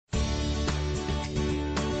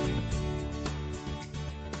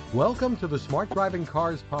Welcome to the Smart Driving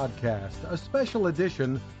Cars podcast, a special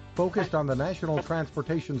edition focused on the National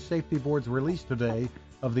Transportation Safety Board's release today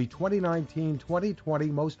of the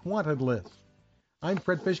 2019-2020 Most Wanted list. I'm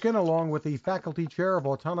Fred Fishkin, along with the Faculty Chair of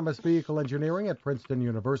Autonomous Vehicle Engineering at Princeton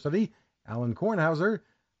University, Alan Kornhauser.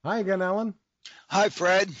 Hi again, Alan. Hi,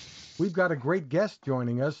 Fred. We've got a great guest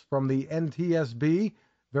joining us from the NTSB.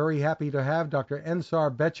 Very happy to have Dr.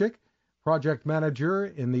 Ensar Becik, Project Manager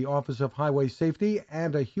in the Office of Highway Safety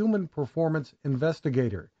and a Human Performance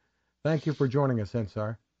Investigator. Thank you for joining us,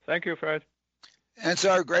 Ensar. Thank you, Fred.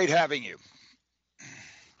 Ensar, great having you.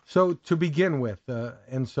 So to begin with,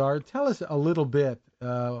 Ensar, tell us a little bit,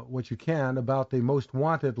 what you can, about the Most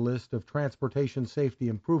Wanted list of transportation safety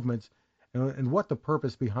improvements and what the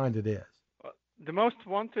purpose behind it is. The Most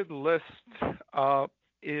Wanted list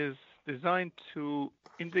is designed to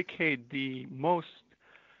indicate the most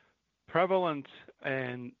prevalent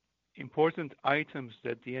and important items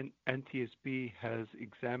that the NTSB has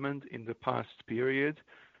examined in the past period,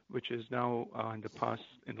 which is now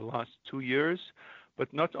in the last 2 years,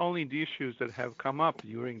 but not only the issues that have come up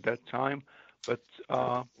during that time, but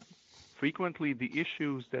frequently the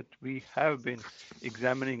issues that we have been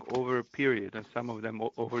examining over a period, and some of them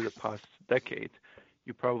over the past decade.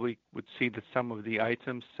 You probably would see that some of the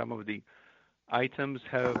items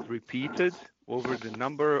have repeated over the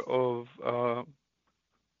number of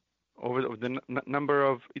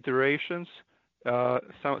iterations.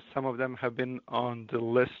 Some of them have been on the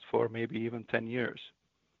list for maybe even 10 years.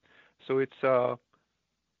 So it's a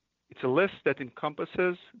list that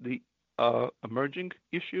encompasses the emerging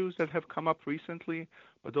issues that have come up recently,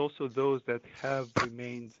 but also those that have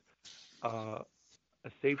remained a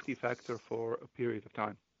safety factor for a period of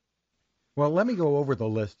time. Well, let me go over the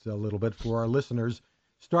list a little bit for our listeners.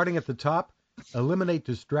 Starting at the top, eliminate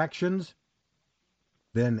distractions,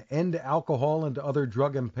 then end alcohol and other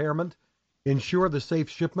drug impairment, ensure the safe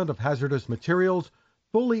shipment of hazardous materials,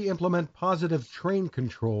 fully implement positive train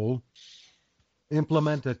control,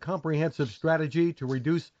 implement a comprehensive strategy to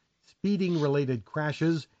reduce speeding-related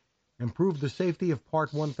crashes, improve the safety of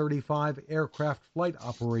Part 135 aircraft flight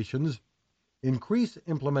operations, increase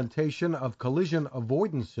implementation of collision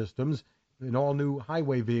avoidance systems in all new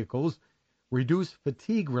highway vehicles, reduce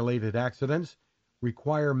fatigue-related accidents,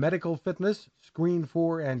 require medical fitness, screen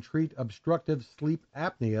for and treat obstructive sleep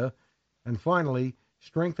apnea, and finally,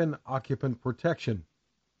 strengthen occupant protection.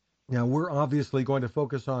 Now, we're obviously going to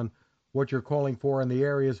focus on what you're calling for in the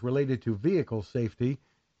areas related to vehicle safety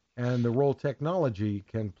and the role technology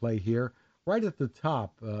can play here. Right at the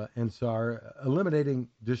top, Ensar, eliminating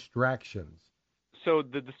distractions. So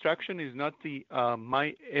the distraction is not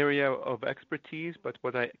my area of expertise, but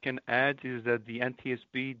what I can add is that the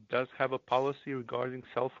NTSB does have a policy regarding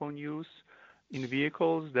cell phone use in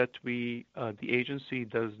vehicles that the agency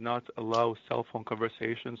does not allow cell phone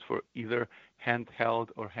conversations for either handheld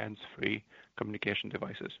or hands-free communication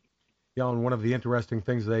devices. Yeah, and one of the interesting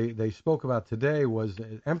things they spoke about today was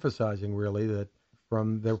emphasizing really that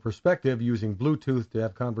from their perspective, using Bluetooth to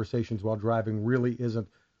have conversations while driving really isn't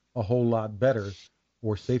a whole lot better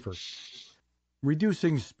or safer.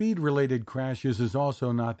 Reducing speed-related crashes is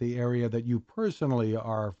also not the area that you personally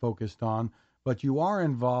are focused on, but you are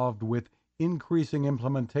involved with increasing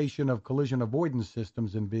implementation of collision avoidance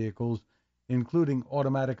systems in vehicles, including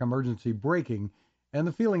automatic emergency braking, and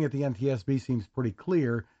the feeling at the NTSB seems pretty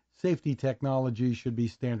clear. Safety technology should be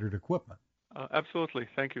standard equipment. Absolutely.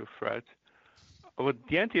 Thank you, Fred. Well,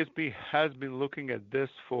 the NTSB has been looking at this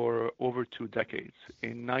for over 2 decades.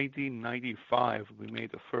 In 1995, we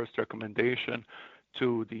made the first recommendation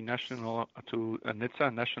to the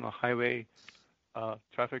NHTSA, National Highway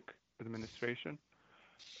Traffic Administration,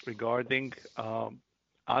 regarding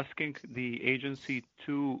asking the agency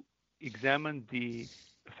to examine the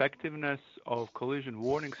effectiveness of collision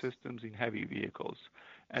warning systems in heavy vehicles.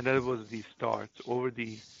 And that was the start. Over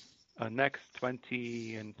the next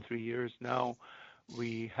 23 years now,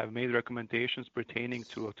 we have made recommendations pertaining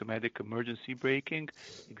to automatic emergency braking,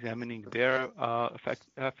 examining their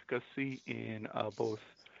efficacy in both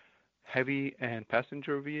heavy and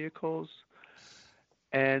passenger vehicles.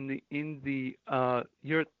 And in the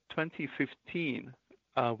year 2015,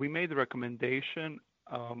 we made the recommendation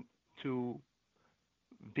to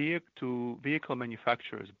vehicle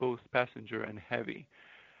manufacturers, both passenger and heavy,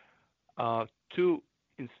 to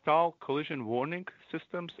install collision warning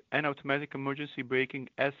systems and automatic emergency braking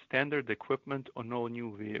as standard equipment on all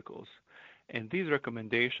new vehicles. And these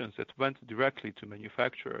recommendations that went directly to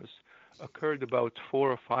manufacturers occurred about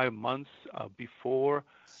 4 or 5 months before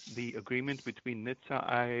the agreement between NHTSA,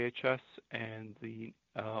 IIHS, and the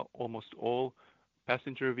almost all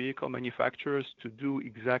passenger vehicle manufacturers to do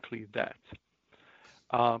exactly that.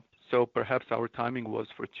 So perhaps our timing was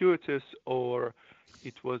fortuitous, or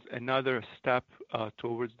it was another step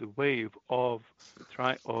towards the wave of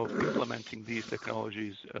implementing these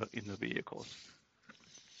technologies in the vehicles.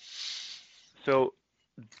 So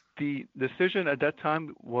the decision at that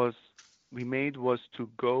time was to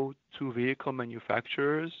go to vehicle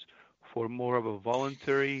manufacturers for more of a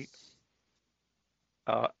voluntary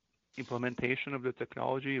implementation of the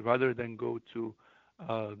technology rather than go to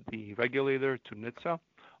the regulator, to NHTSA.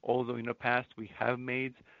 Although in the past we have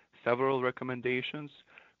made several recommendations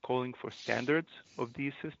calling for standards of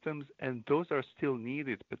these systems, and those are still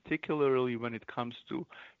needed, particularly when it comes to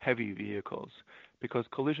heavy vehicles, because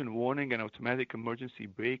collision warning and automatic emergency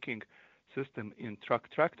braking system in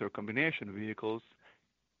truck-tractor combination vehicles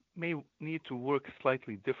may need to work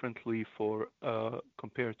slightly differently for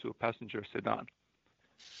compared to a passenger sedan.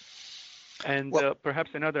 And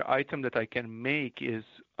perhaps another item that I can make is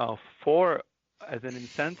as an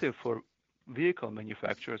incentive for vehicle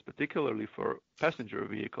manufacturers, particularly for passenger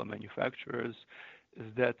vehicle manufacturers,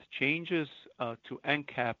 is that changes to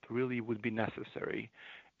NCAP really would be necessary.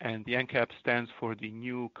 And the NCAP stands for the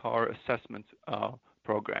New Car Assessment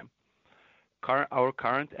Program. Our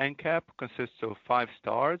current NCAP consists of 5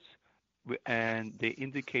 stars, and they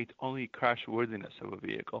indicate only crash worthiness of a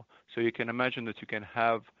vehicle. So you can imagine that you can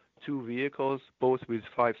have 2 vehicles, both with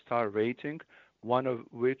 5-star rating, one of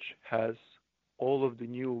which has all of the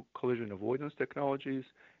new collision avoidance technologies,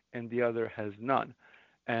 and the other has none.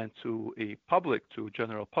 And to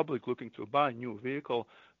general public looking to buy a new vehicle,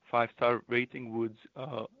 5-star rating would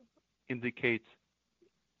indicate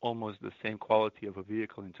almost the same quality of a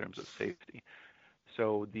vehicle in terms of safety.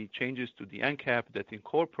 So the changes to the NCAP that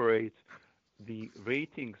incorporate the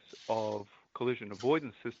ratings of collision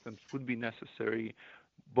avoidance systems would be necessary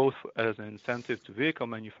both as an incentive to vehicle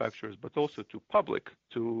manufacturers, but also to public,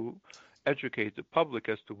 to educate the public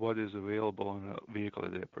as to what is available in a vehicle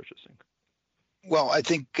that they're purchasing. Well, I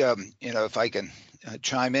think, if I can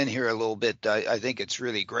chime in here a little bit, I think it's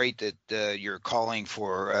really great that you're calling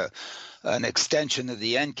for an extension of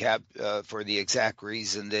the NCAP for the exact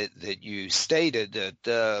reason that you stated,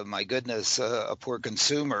 that, my goodness, a poor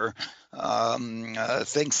consumer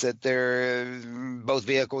thinks that both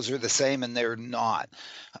vehicles are the same, and they're not.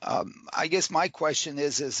 I guess my question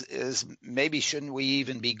is maybe shouldn't we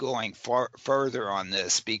even be going further on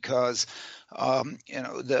this, because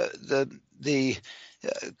the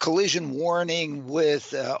collision warning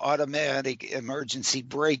with automatic emergency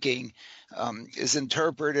braking is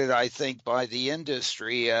interpreted, I think, by the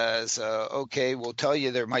industry as, okay, we'll tell you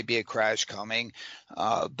there might be a crash coming,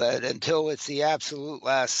 but until it's the absolute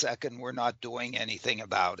last second, we're not doing anything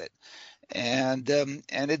about it. And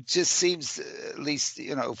it just seems, at least,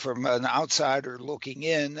 from an outsider looking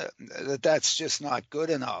in, that's just not good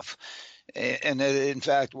enough. And in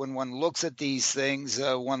fact, when one looks at these things,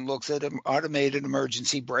 one looks at automated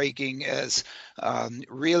emergency braking as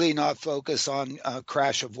really not focused on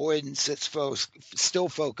crash avoidance. It still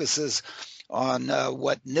focuses on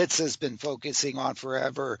what NHTSA has been focusing on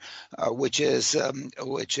forever, which is the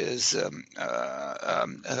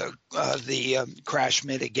crash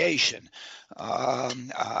mitigation,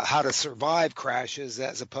 how to survive crashes,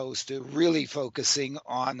 as opposed to really focusing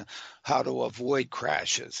on how to avoid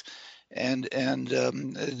crashes. And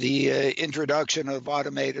the introduction of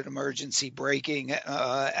automated emergency braking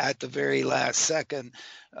at the very last second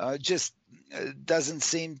just doesn't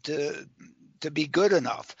seem to be good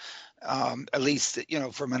enough, at least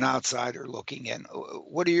from an outsider looking in.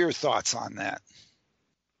 What are your thoughts on that?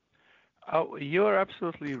 You're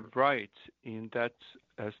absolutely right in that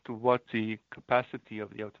as to what the capacity of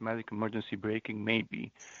the automatic emergency braking may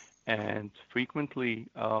be. And frequently,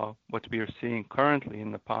 what we are seeing currently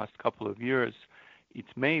in the past couple of years, it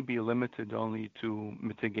may be limited only to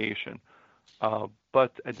mitigation.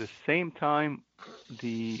 But at the same time,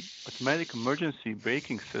 the automatic emergency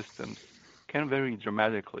braking systems can vary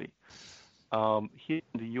dramatically. Here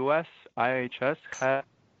in the U.S., IIHS has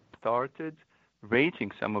started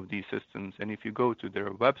rating some of these systems. And if you go to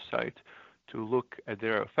their website to look at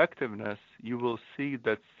their effectiveness, you will see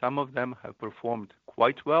that some of them have performed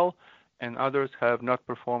quite well, and others have not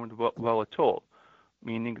performed well at all,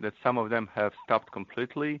 meaning that some of them have stopped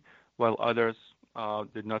completely, while others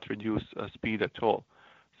did not reduce speed at all.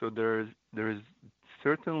 So there is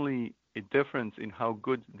certainly a difference in how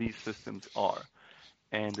good these systems are.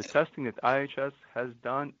 And the testing that IIHS has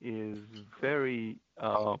done is very,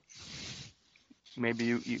 maybe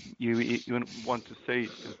you want to say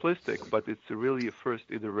simplistic, but it's really a first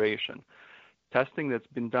iteration. Testing that's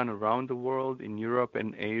been done around the world in Europe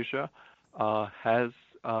and Asia has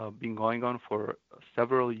been going on for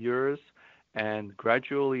several years, and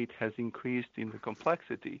gradually it has increased in the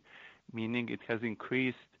complexity, meaning it has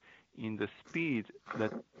increased in the speed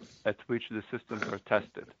at which the systems are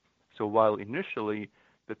tested. So while initially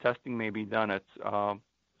the testing may be done at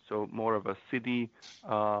more of a city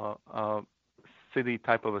type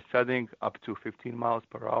of a setting up to 15 miles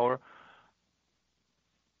per hour,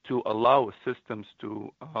 to allow systems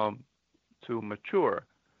to mature,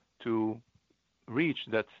 to reach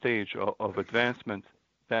that stage of advancement,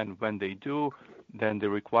 then when they do, then the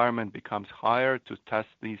requirement becomes higher to test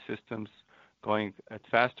these systems going at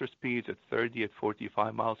faster speeds, at 30, at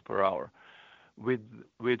 45 miles per hour, with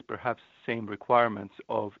perhaps same requirements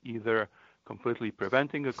of either completely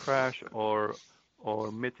preventing a crash or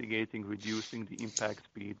mitigating, reducing the impact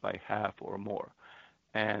speed by half or more.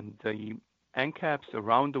 And the NCAPs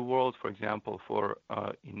around the world, for example,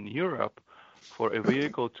 in Europe, for a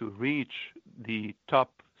vehicle to reach the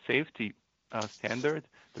top safety standard,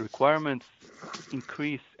 the requirements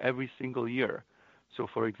increase every single year. So,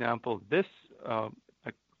 for example,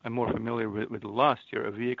 I'm more familiar with last year.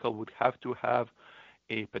 A vehicle would have to have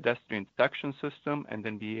a pedestrian detection system and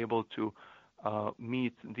then be able to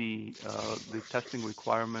meet the testing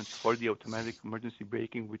requirements for the automatic emergency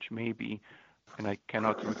braking, which may be, and I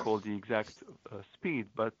cannot recall the exact speed,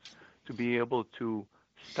 but to be able to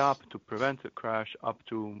stop to prevent a crash up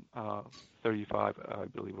to 35, I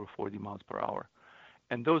believe, or 40 miles per hour.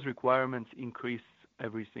 And those requirements increase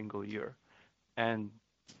every single year. And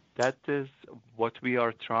that is what we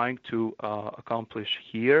are trying to accomplish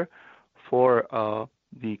here for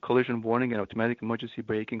the collision warning and automatic emergency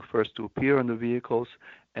braking, first to appear on the vehicles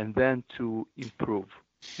and then to improve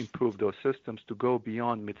those systems to go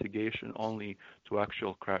beyond mitigation only to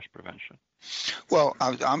actual crash prevention. Well,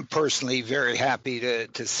 I'm personally very happy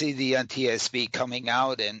to see the NTSB coming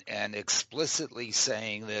out and explicitly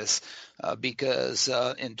saying this because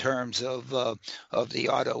in terms of the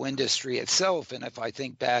auto industry itself, and if I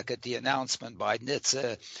think back at the announcement by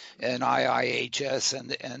NHTSA and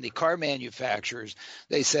IIHS and the car manufacturers,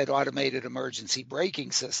 they said automated emergency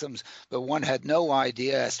braking systems, but one had no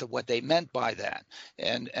idea as to what they meant by that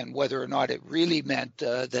and whether or not it really meant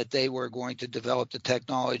that they were going to develop the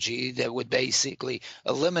technology that would basically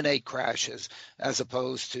eliminate crashes as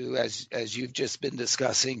opposed to, as you've just been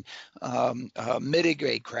discussing,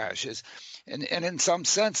 mitigate crashes. And in some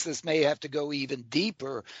sense, this may have to go even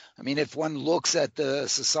deeper. I mean, if one looks at the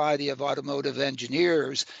Society of Automotive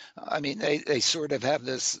Engineers, I mean, they sort of have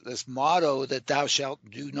this motto that thou shalt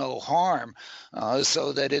do no harm,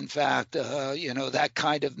 so that in fact, that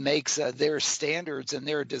kind of makes their standards and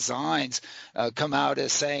their designs come out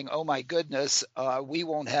as saying, oh my goodness, we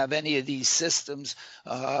won't have any of these systems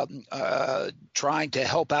trying to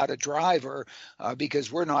help out a driver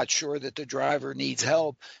because we're not sure that the driver needs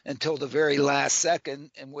help until the very last second,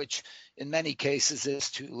 in which in many cases is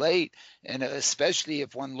too late. And especially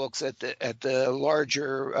if one looks at the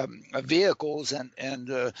larger vehicles and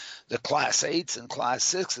the class 8s and class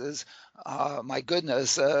 6s, my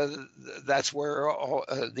goodness, that's where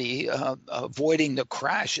avoiding the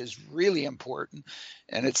crash is really important.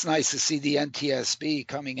 And it's nice to see the NTSB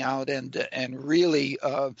coming out and really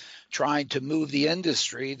trying to move the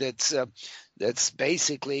industry that's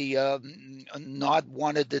basically not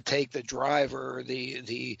wanted to take the driver,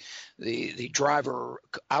 the driver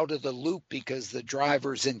out of the loop because the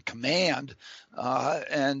driver's in command,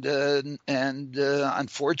 and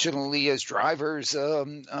unfortunately, as drivers,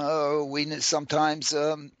 we sometimes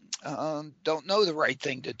don't know the right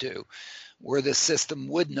thing to do, where the system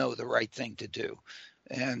would know the right thing to do.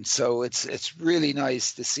 And so it's really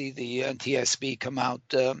nice to see the NTSB come out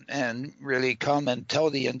and really come and tell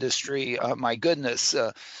the industry, my goodness,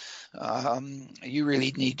 you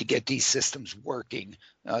really need to get these systems working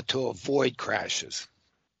to avoid crashes.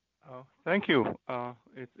 Thank you.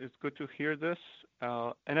 It's good to hear this.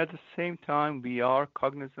 And at the same time, we are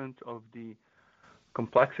cognizant of the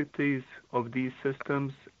complexities of these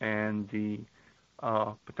systems and the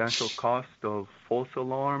potential cost of false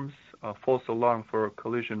alarms. A false alarm for a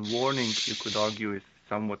collision warning, you could argue, is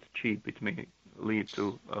somewhat cheap. It may lead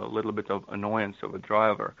to a little bit of annoyance of a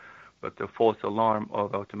driver, but the false alarm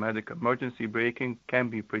of automatic emergency braking can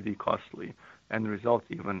be pretty costly and result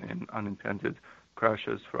even in unintended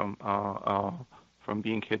crashes from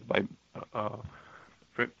being hit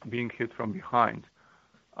from behind.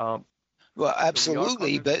 Well, So we are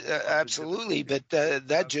absolutely, cognizant but of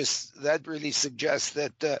the difficulty. that really suggests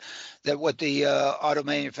that what the auto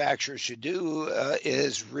manufacturers should do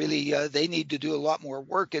is really they need to do a lot more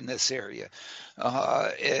work in this area.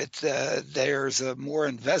 There's more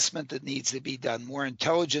investment that needs to be done, more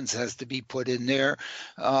intelligence has to be put in there,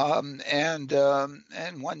 and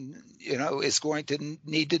one is going to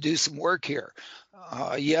need to do some work here.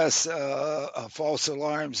 Yes, false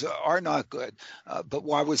alarms are not good, but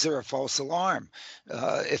why was there a false alarm?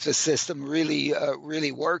 If the system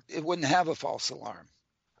really worked, it wouldn't have a false alarm.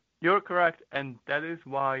 You're correct, and that is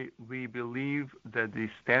why we believe that the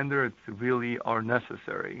standards really are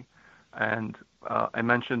necessary. And I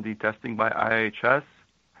mentioned the testing by IHS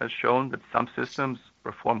has shown that some systems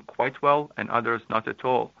perform quite well and others not at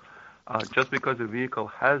all. Just because a vehicle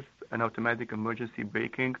has an automatic emergency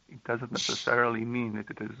braking, it doesn't necessarily mean that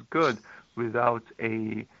it is good without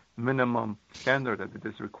a minimum standard that it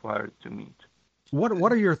is required to meet.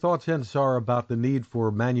 What are your thoughts, Ensar, about the need for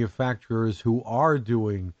manufacturers who are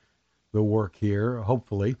doing the work here,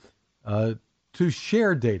 hopefully, to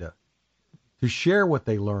share data, to share what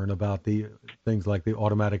they learn about the things like the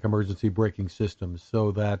automatic emergency braking systems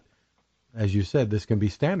so that, as you said, this can be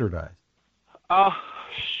standardized? Uh,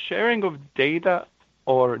 Sharing of data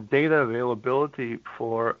or data availability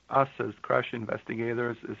for us as crash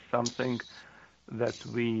investigators is something that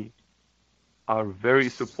we are very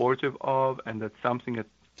supportive of, and that's something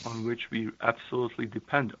on which we absolutely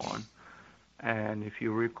depend on. And if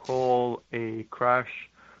you recall a crash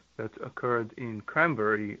that occurred in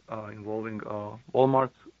Cranberry involving a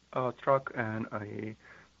Walmart truck and a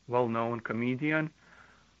well-known comedian,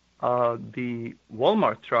 the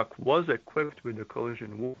Walmart truck was equipped with a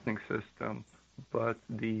collision warning system, but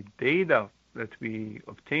the data that we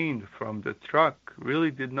obtained from the truck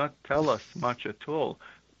really did not tell us much at all.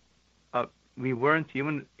 We weren't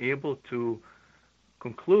even able to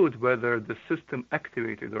conclude whether the system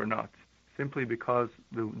activated or not, simply because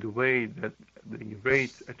the way that the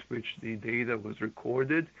rate at which the data was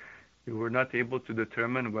recorded, we were not able to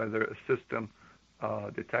determine whether a system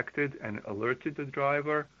detected and alerted the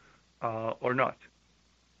driver or not.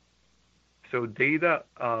 So data,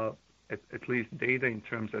 at least data in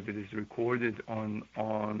terms that it is recorded on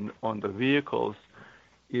the vehicles,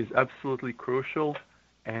 is absolutely crucial,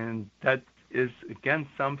 and that is again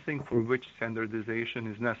something for which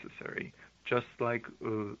standardization is necessary. Just like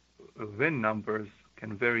VIN numbers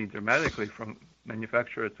can vary dramatically from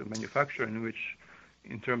manufacturer to manufacturer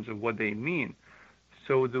in terms of what they mean,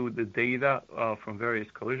 so do the data from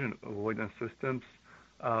various collision avoidance systems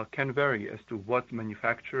can vary as to what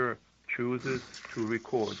manufacturer chooses to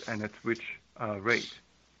record and at which rate.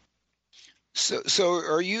 So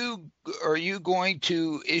are you going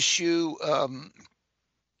to issue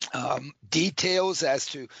details as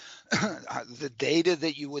to the data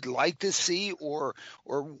that you would like to see, or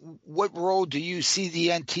what role do you see the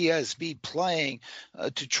NTSB playing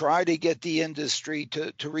to try to get the industry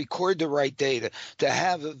to record the right data, to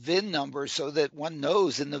have a VIN number so that one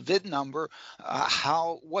knows in the VIN number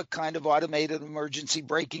what kind of automated emergency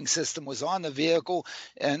braking system was on the vehicle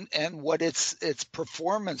and what its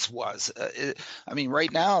performance was? I mean,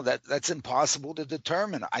 right now that's impossible to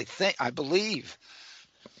determine. I believe.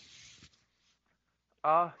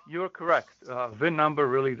 You're correct. VIN number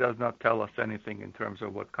really does not tell us anything in terms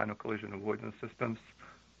of what kind of collision avoidance systems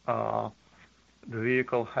the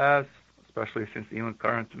vehicle has, especially since even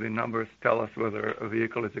current VIN numbers tell us whether a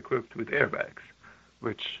vehicle is equipped with airbags,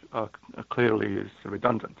 which clearly is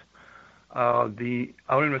redundant.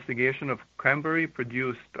 Our investigation of Cranberry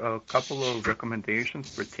produced a couple of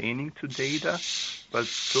recommendations pertaining to data, but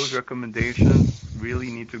those recommendations really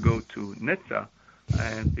need to go to NHTSA,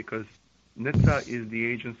 and because NHTSA is the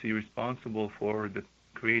agency responsible for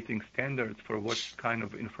creating standards for what kind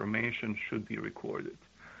of information should be recorded.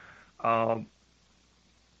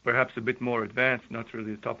 Perhaps a bit more advanced, not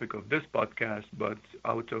really the topic of this podcast, but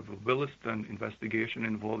out of a Williston investigation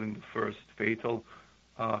involving the first fatal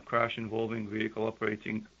crash involving vehicle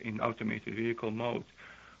operating in automated vehicle mode,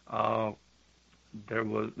 there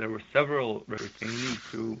were several pertaining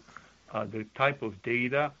to the type of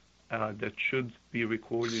data that should be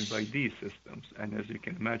recorded by these systems. And as you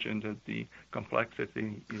can imagine, that the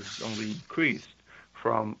complexity is only increased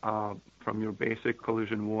from your basic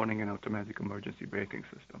collision warning and automatic emergency braking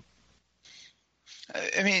system.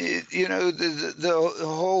 I mean, the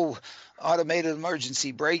whole automated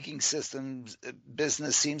emergency braking systems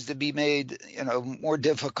business seems to be made, more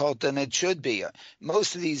difficult than it should be.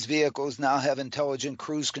 Most of these vehicles now have intelligent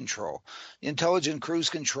cruise control. Intelligent cruise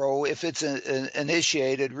control, if it's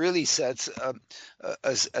initiated, really sets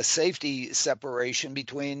a safety separation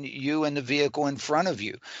between you and the vehicle in front of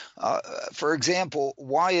you. For example,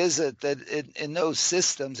 why is it that in those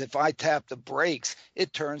systems, if I tap the brakes,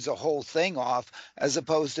 it turns the whole thing off, as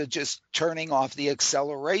opposed to just turning off the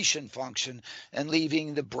acceleration function and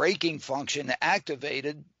leaving the braking function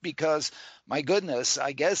activated? Because, my goodness,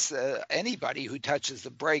 I guess anybody who touches the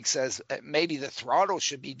brake says maybe the throttle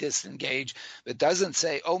should be disengaged, but doesn't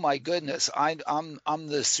say, oh my goodness, I'm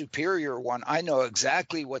the superior one. I know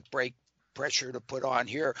exactly what brake pressure to put on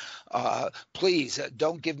here. Please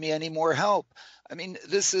don't give me any more help. I mean,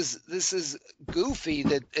 this is goofy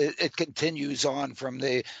that it continues on from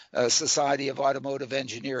the Society of Automotive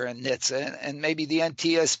Engineer and NHTSA, and maybe the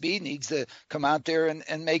NTSB needs to come out there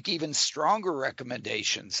and make even stronger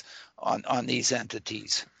recommendations on these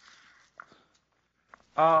entities.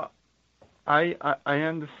 I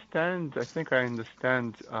understand. I think I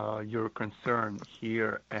understand your concern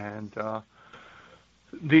here, and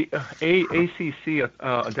the ACC,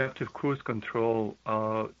 Adaptive Cruise Control,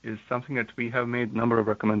 is something that we have made a number of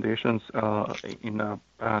recommendations in the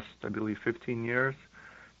past, I believe, 15 years.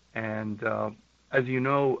 And as you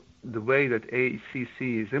know, the way that ACC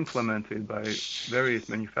is implemented by various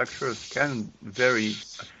manufacturers can vary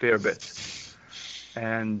a fair bit.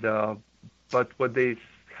 And but what they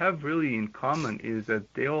have really in common is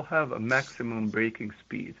that they all have a maximum braking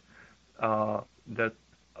speed that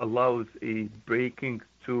allows a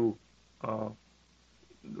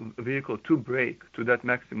vehicle to brake to that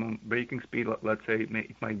maximum braking speed. Let's say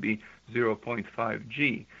it might be 0.5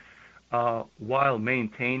 G, while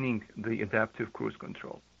maintaining the adaptive cruise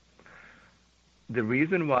control. The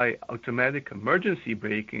reason why automatic emergency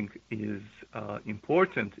braking is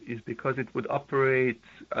important is because it would operate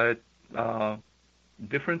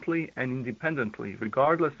differently and independently,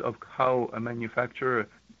 regardless of how a manufacturer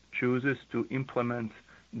chooses to implement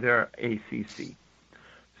their ACC.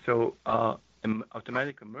 So an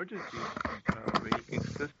automatic emergency braking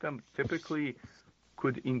system typically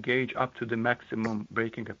could engage up to the maximum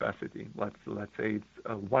braking capacity. Let's say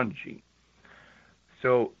it's 1 G.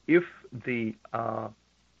 So if the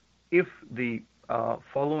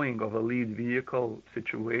following of a lead vehicle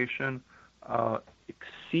situation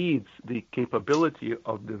exceeds the capability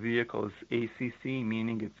of the vehicle's ACC,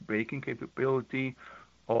 meaning its braking capability,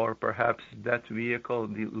 or perhaps that vehicle,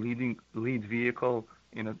 the lead vehicle,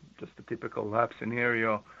 in just a typical lap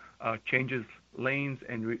scenario, changes lanes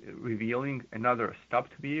and revealing another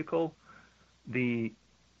stopped vehicle, the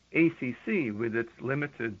ACC, with its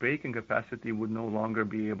limited braking capacity, would no longer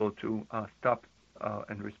be able to stop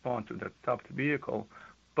and respond to that stopped vehicle,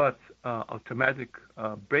 but automatic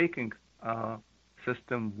braking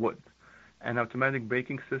system would. An automatic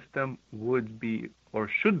braking system would be or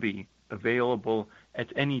should be available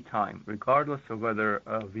at any time, regardless of whether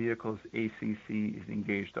a vehicle's ACC is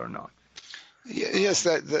engaged or not. Yes,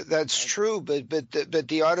 that's true, but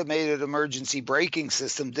the automated emergency braking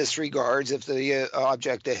system disregards if the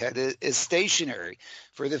object ahead is stationary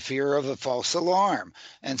for the fear of a false alarm.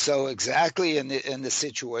 And so exactly in the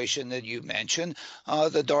situation that you mentioned,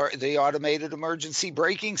 the automated emergency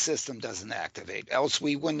braking system doesn't activate. Else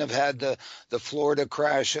we wouldn't have had the Florida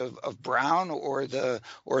crash of Brown or the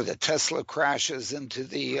Tesla crashes into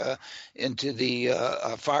the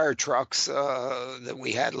fire trucks that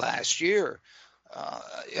we had last year.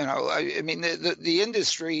 I mean, the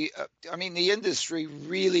industry. The industry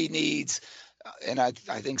really needs, and I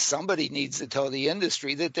think somebody needs to tell the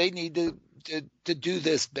industry that they need to do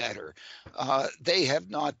this better. They have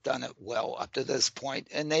not done it well up to this point,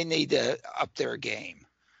 and they need to up their game.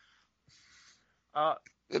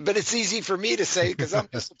 But it's easy for me to say because I'm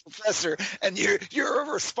just a professor, and you're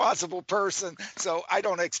a responsible person, so I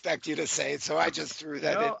don't expect you to say it. So I just threw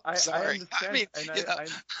that in. Sorry.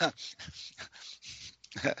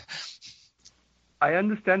 I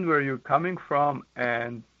understand where you're coming from,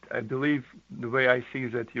 and I believe the way I see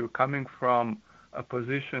is that you're coming from a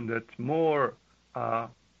position that more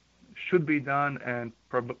should be done and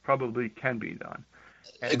probably can be done.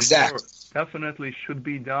 And exactly. Definitely should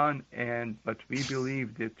be done, but we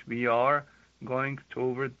believe that we are going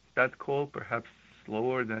toward that goal, perhaps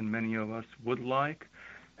slower than many of us would like.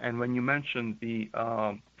 And when you mentioned the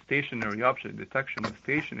stationary object, detection of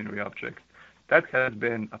stationary objects, that has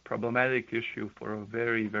been a problematic issue for a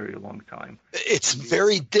very, very long time. It's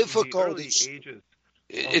very difficult. In the early ages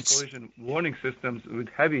of collision warning systems with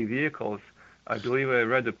heavy vehicles, I believe I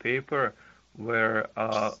read a paper where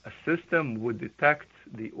a system would detect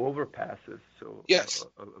the overpasses, so Yes.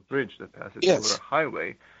 a bridge that passes over a Yes.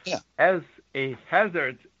 highway, Yeah. as a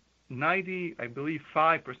hazard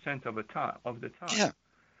 5% of the time. Yeah.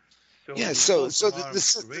 So Yeah. the So false alarm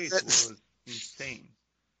rate was insane.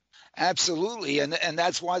 Absolutely, and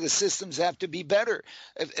that's why the systems have to be better.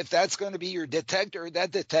 If that's going to be your detector,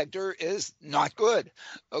 that detector is not good.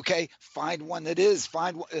 Okay, find one that is.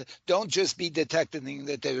 Don't just be detecting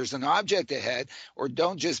that there's an object ahead, or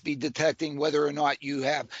don't just be detecting whether or not you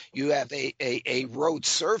have a road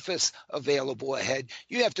surface available ahead.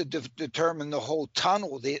 You have to determine the whole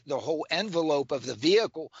tunnel, the whole envelope of the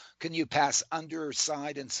vehicle. Can you pass under,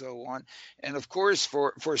 side, and so on? And of course,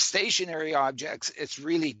 for stationary objects, it's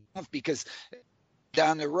really tough because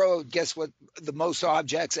down the road, guess what? The most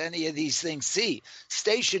objects any of these things see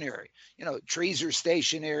stationary. Trees are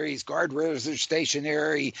stationary, guardrails are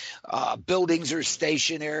stationary, buildings are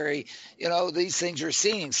stationary. These things are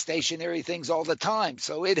seeing stationary things all the time.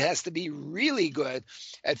 So it has to be really good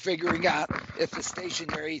at figuring out if the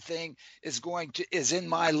stationary thing is in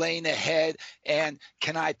my lane ahead, and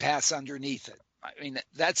can I pass underneath it? I mean,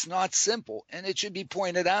 that's not simple, and it should be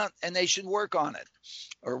pointed out, and they should work on it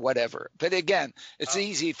or whatever. But again, it's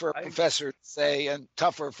easy for a professor to say and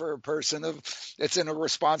tougher for a person that's in a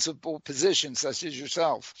responsible position such as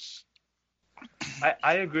yourself.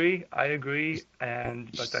 I agree,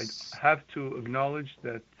 but I have to acknowledge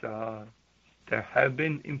that there have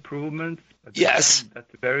been improvements, but yes, again,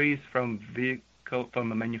 that varies from a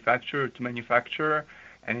manufacturer to manufacturer,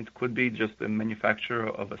 and it could be just the manufacturer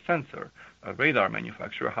of a sensor, a radar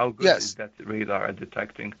manufacturer. How good is that radar at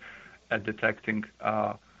detecting,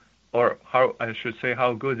 or how I should say,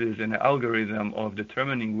 how good is an algorithm of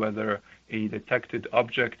determining whether a detected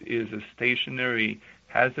object is a stationary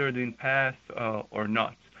hazard in path or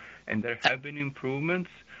not? And there have been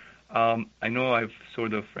improvements. I know I've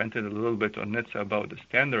sort of ranted a little bit on NHTSA about the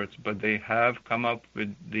standards, but they have come up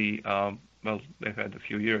with the, they've had a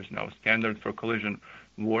few years now, standard for collision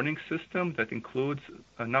warning system that includes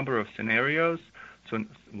a number of scenarios. So,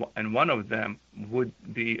 and one of them would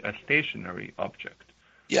be a stationary object.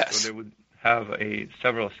 Yes. So they would have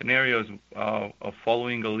several scenarios of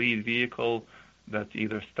following a lead vehicle that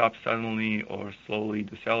either stops suddenly or slowly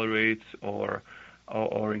decelerates or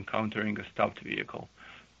encountering a stopped vehicle.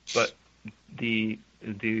 But the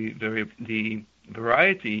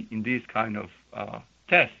variety in these kind of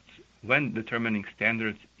tests when determining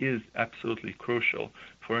standards is absolutely crucial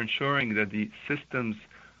for ensuring that the systems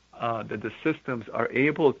are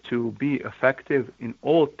able to be effective in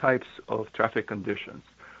all types of traffic conditions,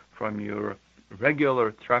 from your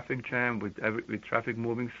regular traffic jam with traffic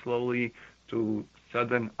moving slowly to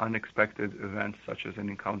sudden unexpected events such as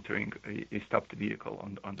encountering a stopped vehicle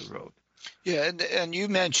on the road. Yeah, and you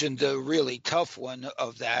mentioned the really tough one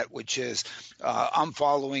of that, which is I'm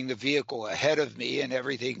following the vehicle ahead of me and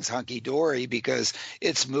everything's hunky-dory because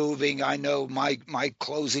it's moving. I know my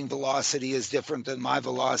closing velocity is different than my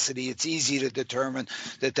velocity. It's easy to determine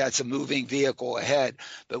that that's a moving vehicle ahead.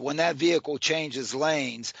 But when that vehicle changes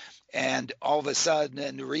lanes, and all of a sudden,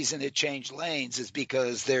 and the reason it changed lanes is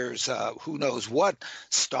because there's who knows what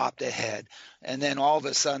stopped ahead. And then all of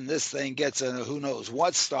a sudden this thing gets a who knows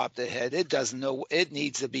what stopped ahead. It doesn't know. It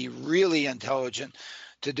needs to be really intelligent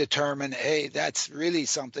to determine, hey, that's really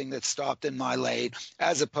something that stopped in my lane,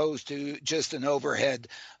 as opposed to just an overhead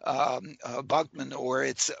Buckman, or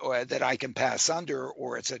that I can pass under,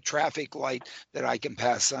 or it's a traffic light that I can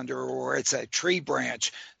pass under, or it's a tree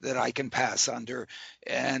branch that I can pass under,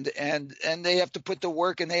 and they have to put the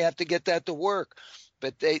work, and they have to get that to work,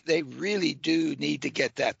 but they really do need to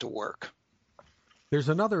get that to work. There's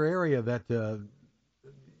another area that's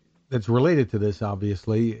related to this,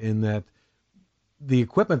 obviously, in that the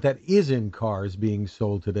equipment that is in cars being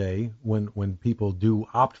sold today, when people do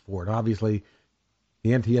opt for it, obviously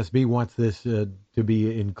the NTSB wants this to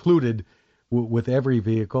be included with every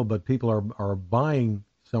vehicle, but people are buying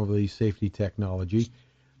some of these safety technology,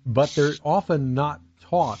 but they're often not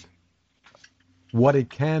taught what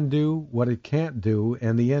it can do, what it can't do,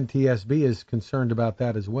 and the NTSB is concerned about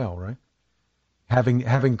that as well, right?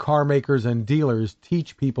 Having car makers and dealers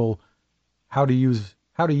teach people how to use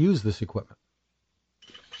this equipment.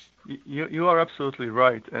 You are absolutely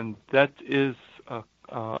right, and that is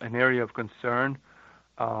an area of concern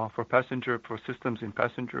for systems in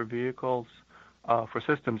passenger vehicles. For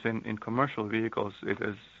systems in commercial vehicles, it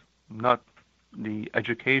is not, the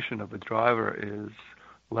education of a driver is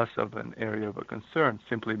less of an area of a concern,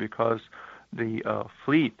 simply because the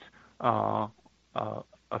fleet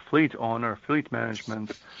a fleet owner, fleet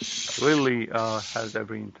management really has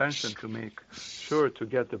every intention to make sure to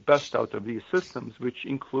get the best out of these systems, which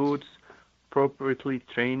includes appropriately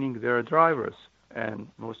training their drivers and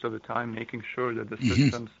most of the time making sure that the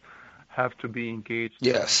systems have to be engaged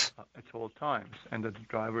Yes. at all times and that the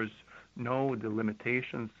drivers know the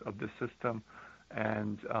limitations of the system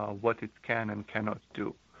and what it can and cannot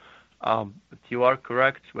do. But you are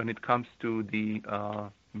correct when it comes to the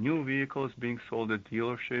new vehicles being sold at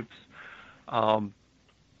dealerships.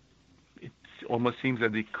 It almost seems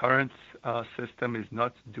that the current system is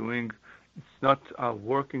not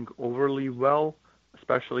working overly well,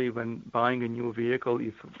 especially when buying a new vehicle.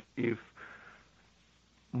 If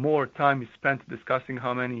more time is spent discussing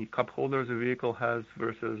how many cup holders a vehicle has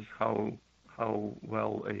versus how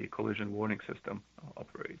well a collision warning system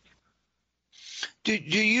operates. Do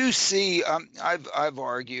you see? I've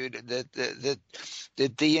argued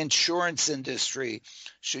that the insurance industry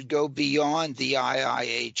should go beyond the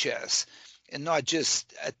IIHS and not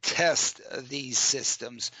just test these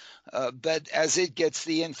systems, but as it gets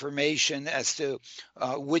the information as to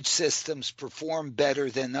which systems perform better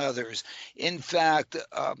than others, in fact,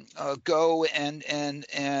 go and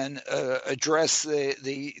address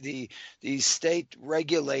the state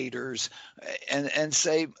regulators and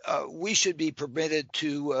say we should be permitted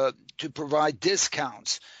to provide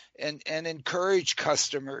discounts and encourage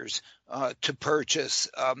customers to purchase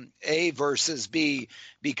A versus B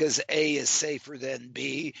because A is safer than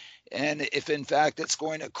B. And if in fact it's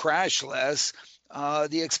going to crash less,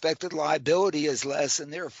 the expected liability is less,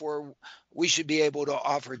 and therefore we should be able to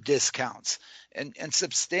offer discounts and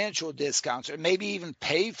substantial discounts, or maybe even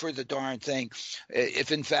pay for the darn thing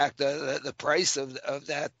if in fact the price of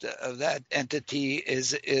that entity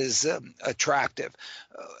is attractive.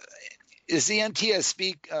 Is the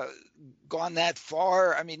NTSB gone that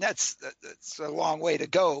far? I mean, that's a long way to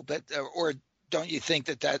go, but or don't you think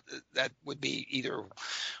that would be either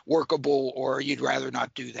workable or you'd rather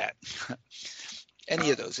not do that?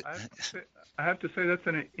 Any of those? I have to say that's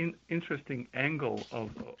an interesting angle of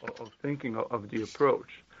thinking of the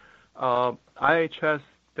approach. IHS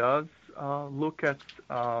does look at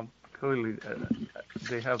clearly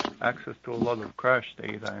they have access to a lot of crash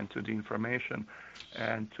data and to the information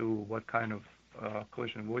and to what kind of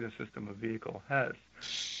collision avoidance system a vehicle has,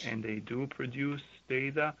 and they do produce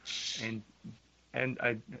data, and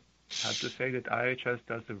I have to say that IHS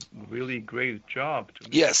does a really great job to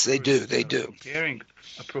yes, they do. They do comparing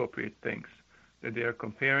appropriate things. That they are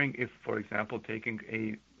comparing, if, for example, taking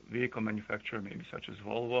a vehicle manufacturer, maybe such as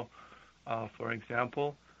Volvo, for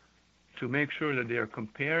example, to make sure that they are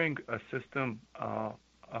comparing a system, a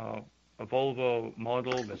Volvo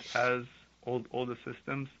model that has all the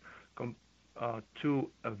systems, to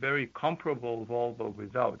a very comparable Volvo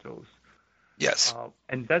without those. Yes.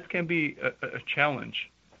 And that can be a challenge.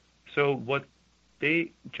 So what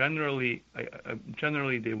they generally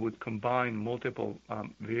they would combine multiple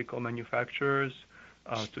vehicle manufacturers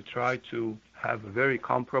to try to have very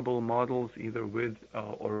comparable models, either with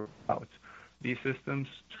or without these systems,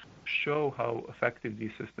 to show how effective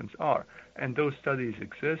these systems are. And those studies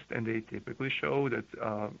exist, and they typically show that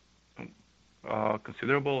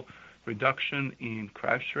considerable reduction in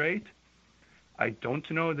crash rate. I don't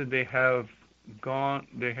know that they have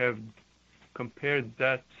compared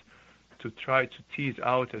that to try to tease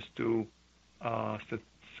out as to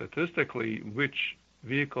statistically which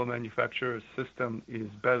vehicle manufacturer's system is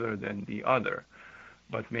better than the other.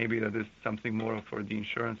 But maybe that is something more for the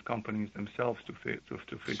insurance companies themselves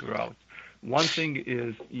to figure out. One thing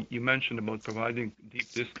is, you mentioned about providing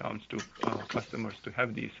deep discounts to customers to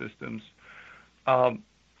have these systems.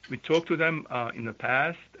 We talked to them in the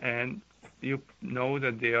past, and you know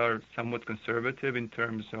that they are somewhat conservative in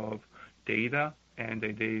terms of data, and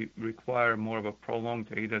they require more of a prolonged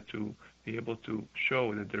data to be able to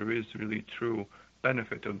show that there is really true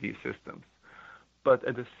benefit of these systems. But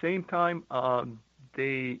at the same time,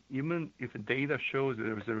 even if the data shows that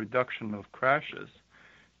there is a reduction of crashes,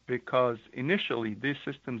 because initially these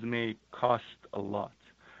systems may cost a lot.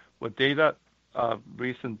 What data,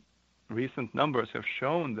 recent numbers have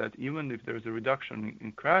shown that even if there's a reduction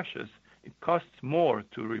in crashes, it costs more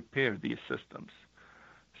to repair these systems.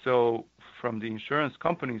 So from the insurance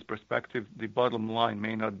company's perspective, the bottom line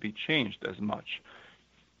may not be changed as much.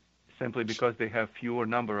 Simply because they have fewer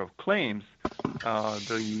number of claims,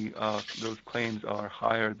 those claims are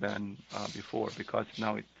higher than before, because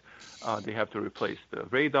now they have to replace the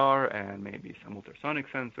radar and maybe some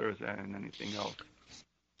ultrasonic sensors and anything else.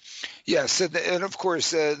 Yes, and of course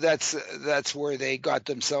that's where they got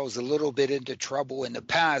themselves a little bit into trouble in the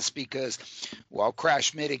past, because while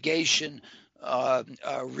crash mitigation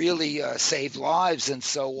really save lives and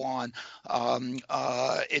so on.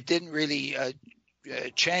 It didn't really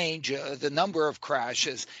change the number of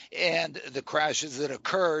crashes and the crashes that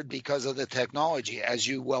occurred because of the technology, as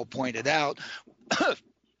you well pointed out,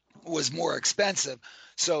 was more expensive.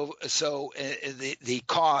 So the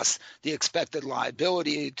cost, the expected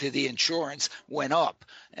liability to the insurance went up.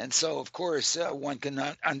 And so, of course, one can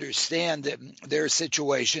understand that their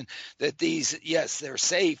situation, that these, yes, they're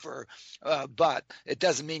safer, but it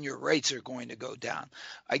doesn't mean your rates are going to go down.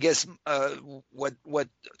 I guess what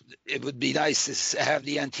it would be nice to have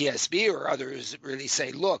the NTSB or others really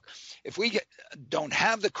say, look, if we don't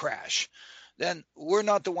have the crash, then we're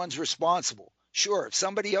not the ones responsible. Sure, if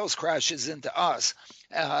somebody else crashes into us,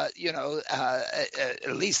 at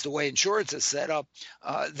least the way insurance is set up,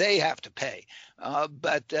 they have to pay.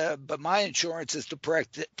 But my insurance is to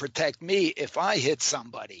protect me if I hit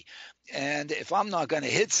somebody. And if I'm not going to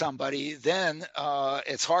hit somebody, then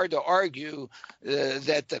it's hard to argue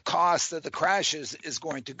that the cost of the crashes is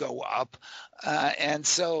going to go up. And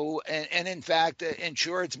in fact,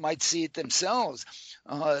 insureds might see it themselves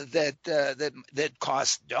that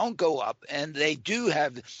costs don't go up, and they do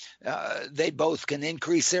have. They both can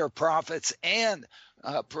increase their profits and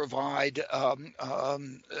provide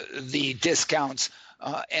the discounts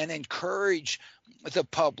and encourage the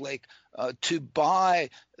public to buy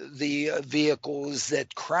the vehicles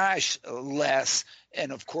that crash less,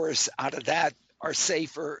 and of course, out of that are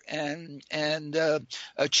safer and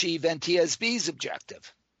achieve NTSB's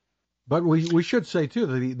objective. But we should say too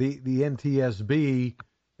that the NTSB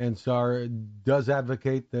and SAR does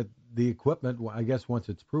advocate that the equipment, I guess once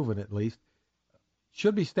it's proven at least,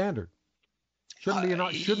 should be standard. Should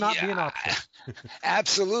not be an option.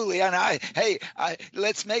 Absolutely. And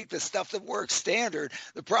let's make the stuff that works standard.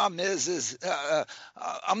 The problem is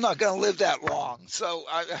I'm not going to live that long. So,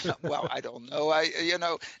 I don't know.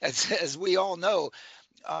 As we all know,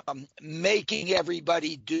 making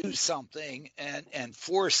everybody do something and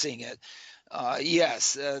forcing it,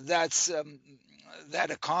 yes,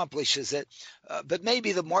 that accomplishes it, but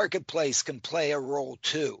maybe the marketplace can play a role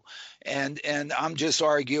too. And I'm just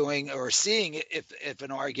arguing or seeing if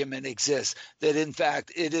an argument exists that in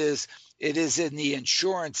fact it is in the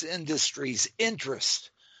insurance industry's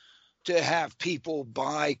interest to have people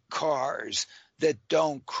buy cars that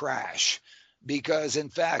don't crash. Because in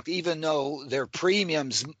fact, even though their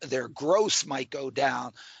premiums, their gross might go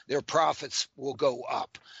down, their profits will go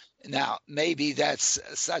up. Now, maybe that's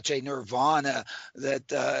such a nirvana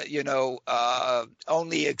that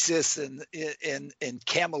only exists in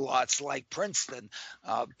Camelots like Princeton.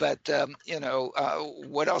 But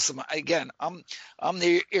what else am I? Again, I'm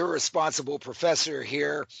the irresponsible professor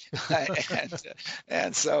here,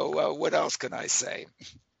 and so what else can I say?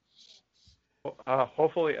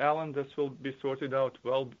 Hopefully, Alan, this will be sorted out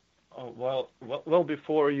well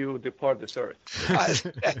before you depart this earth.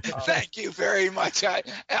 Thank you very much.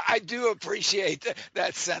 I do appreciate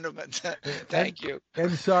that sentiment. Thank you.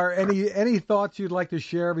 And SAR, any thoughts you'd like to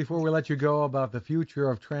share before we let you go about the future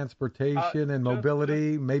of transportation and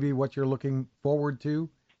mobility? Maybe what you're looking forward to?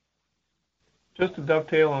 Just to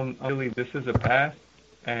dovetail on, really, this is a path,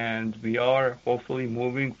 and we are hopefully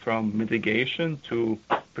moving from mitigation to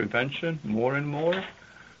prevention more and more,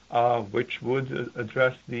 which would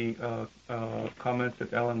address the comments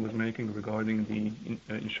that Ellen was making regarding the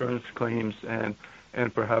insurance claims and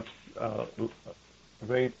perhaps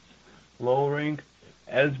rates lowering.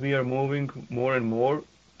 As we are moving more and more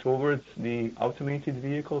towards the automated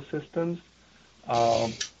vehicle systems,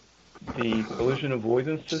 the collision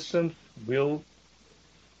avoidance systems will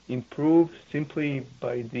improve simply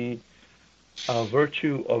by the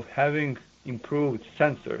virtue of having improved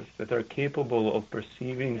sensors that are capable of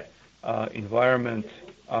perceiving environment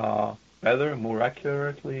better, more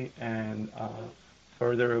accurately, and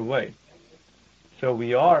further away. So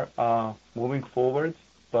we are moving forward,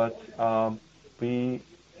 but we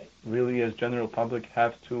really, as general public,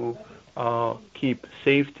 have to keep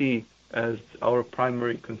safety as our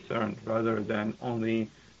primary concern rather than only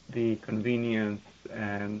the convenience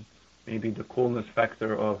and maybe the coolness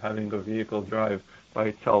factor of having a vehicle drive by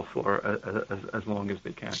itself for as long as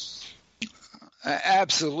they can.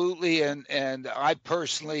 Absolutely, and I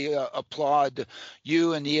personally applaud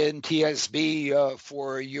you and the NTSB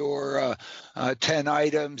for your 10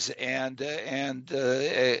 items and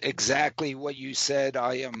exactly what you said.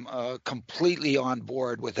 I am completely on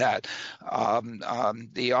board with that.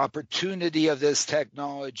 The opportunity of this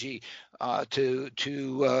technology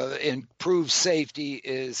to improve safety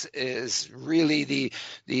is really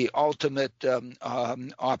the ultimate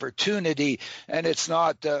opportunity, and it's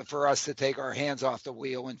not for us to take our hands off the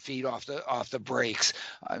wheel and feet off the brakes.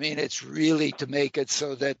 I mean, it's really to make it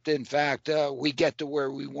so that, in fact, we get to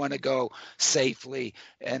where we want to go safely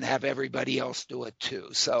and have everybody else do it too.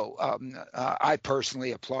 So I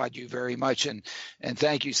personally applaud you very much, and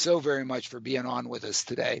thank you so very much for being on with us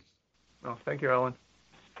today. Well, thank you, Alan,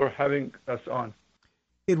 for having us on.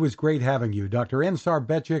 It was great having you, Dr. Ensar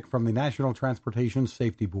Becik from the National Transportation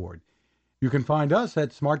Safety Board. You can find us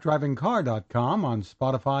at smartdrivingcar.com, on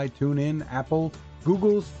Spotify, TuneIn, Apple,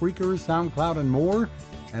 Google, Spreaker, SoundCloud, and more.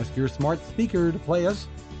 Ask your smart speaker to play us.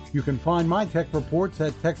 You can find my tech reports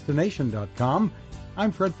at techstination.com.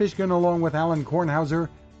 I'm Fred Fishkin along with Alan Kornhauser.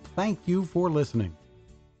 Thank you for listening.